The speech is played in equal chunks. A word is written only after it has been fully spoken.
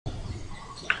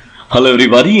Hello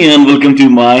everybody and welcome to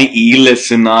my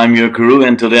e-lesson. I'm your guru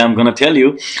and today I'm going to tell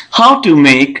you how to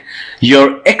make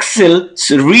your Excel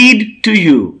read to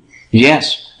you.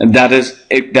 Yes,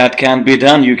 that can be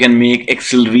done. You can make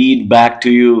Excel read back to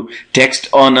you text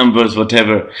or numbers,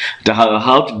 whatever.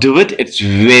 How to do it? It's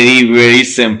very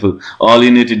simple. All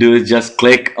you need to do is just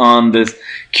click on this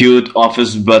cute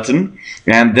office button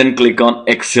and then click on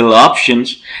Excel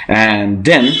options and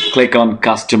then click on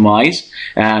customize.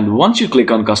 And once you click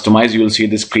on customize, you will see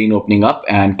the screen opening up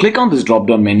and click on this drop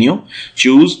down menu,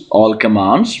 choose all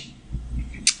commands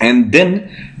and then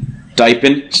type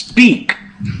in speak.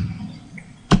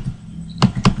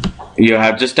 You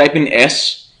have just type in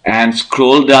S and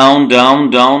scroll down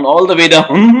all the way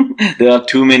down. There are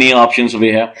too many options over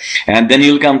here and then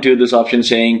you'll come to this option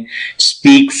saying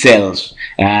speak cells,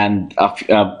 and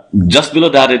just below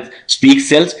that it's speak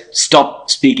cells,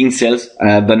 stop speaking cells.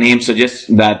 The name suggests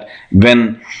that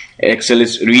when Excel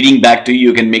is reading back to you,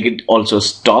 you can make it also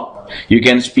stop. You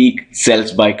can speak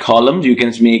cells by columns, you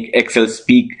can make Excel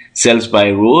speak cells by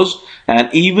rows,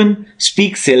 and even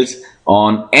speak cells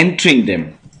on entering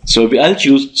them. So I'll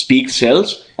choose speak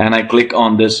cells and I click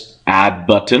on this add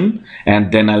button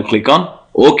and then I'll click on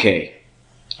OK.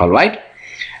 Alright,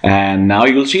 and now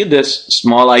you'll see this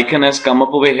small icon has come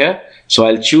up over here. So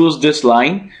I'll choose this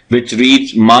line which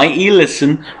reads my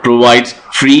e-lesson provides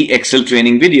free Excel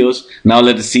training videos. Now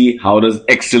let us see how does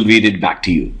Excel read it back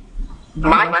to you.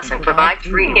 My lesson provides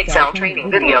free Excel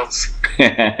training videos.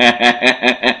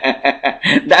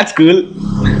 That's cool.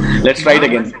 Let's try it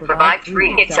again. Provide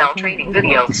free Excel training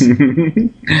videos.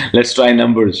 Let's try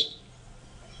numbers.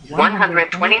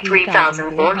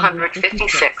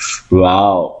 123,456.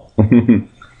 Wow.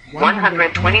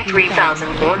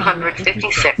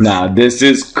 123,456. Now this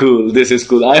is cool. This is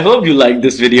cool. I hope you like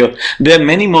this video. There are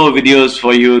many more videos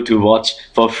for you to watch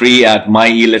for free at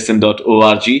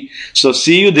myelesson.org. So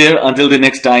see you there. Until the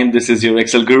next time, this is your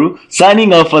Excel Guru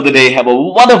signing off for the day. Have a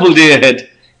wonderful day ahead.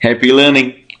 Happy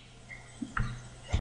learning.